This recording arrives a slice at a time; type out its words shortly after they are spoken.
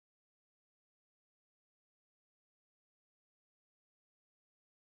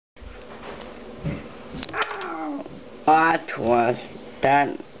What was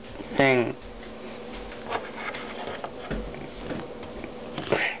that thing?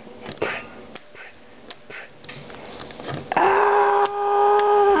 Ah!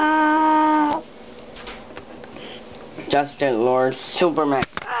 Justice Lord Superman.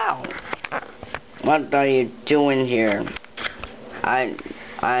 Ow! What are you doing here? I'm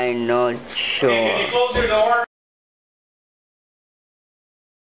not sure. Can you close your door?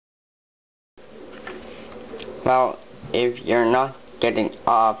 Well, if you're not getting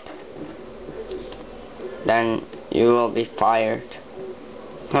up, then you will be fired.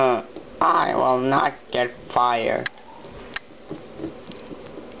 Huh, I will not get fired.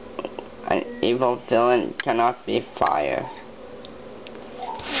 An evil villain cannot be fired.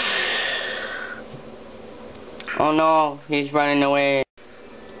 Oh no, he's running away.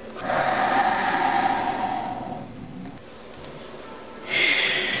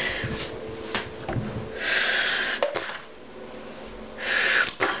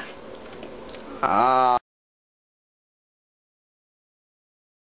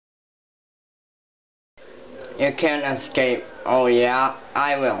 You can't escape. Oh yeah,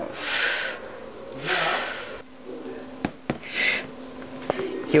 I will.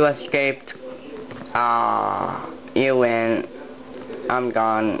 You escaped. You win. I'm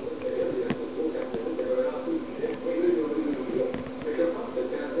gone.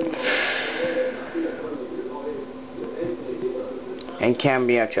 It can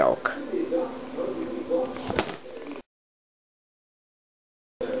be a joke.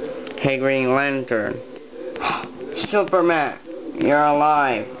 Hey, Green Lantern. Superman, you're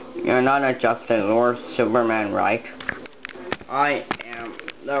alive. You're not a Justice Lord Superman, right? I am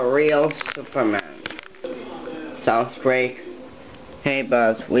the real Superman. Sounds great. Hey,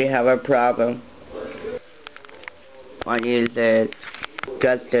 Buzz, we have a problem. What is it?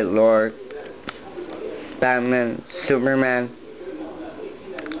 Justice Lord, Batman, Superman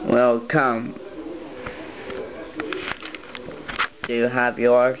will come. Do you have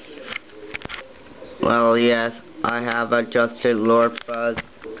yours? Well, yes, I have a Justice Lord Buzz.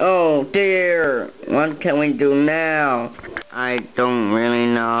 Oh dear, what can we do now? I don't really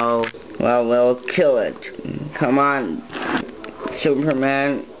know. Well, we'll kill it. Come on,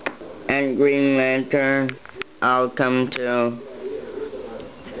 Superman and Green Lantern. I'll come too.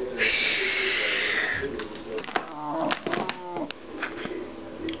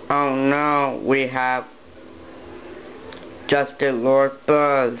 Oh no, we have Justice Lord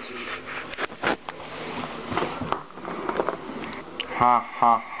Buzz. Ha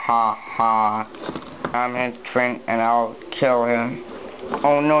ha ha ha. I'm his friend and I'll kill him.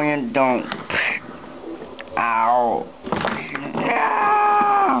 Oh no you don't. Ow.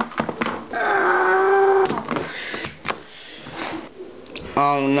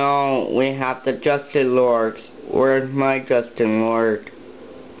 Oh no, we have the Justice Lord. Where's my Justice Lord?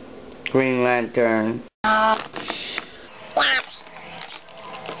 Green Lantern.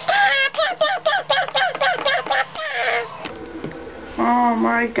 Oh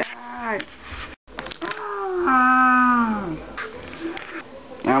my god.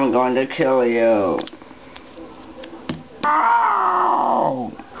 I'm going to kill you.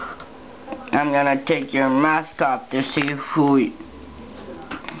 Oh. I'm gonna take your mask off to see who...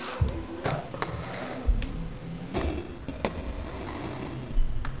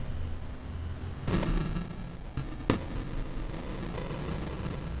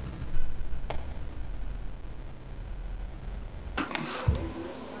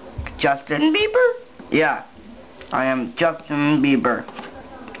 Justin Bieber? Yeah, I am Justin Bieber.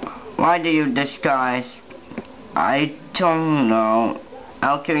 Why do you disguise? I don't know.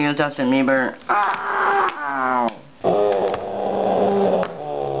 I'll kill you, Justin Bieber. Ow!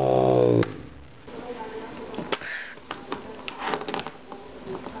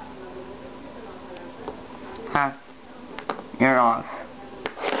 Huh. You're off.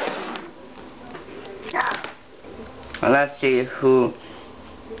 Well, let's see who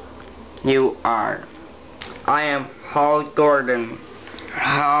you are. I am Hal Gordon.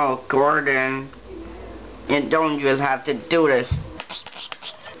 Hal Gordon? You don't just have to do this.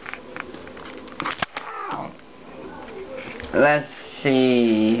 Let's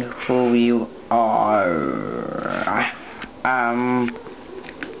see who you are.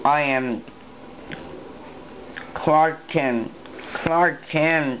 I am Clark Kent. Clark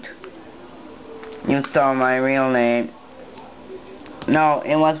Kent. You saw my real name. No,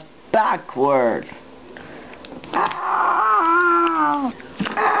 it was backwards. Ow!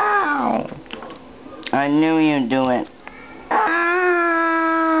 Ow! I knew you'd do it.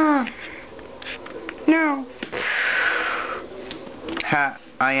 Ah! No. Ha!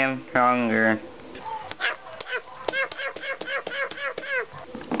 I am stronger.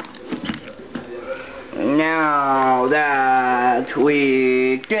 But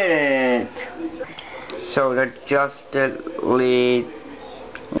we didn't. So the Justice League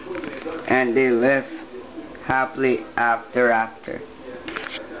and they live happily after.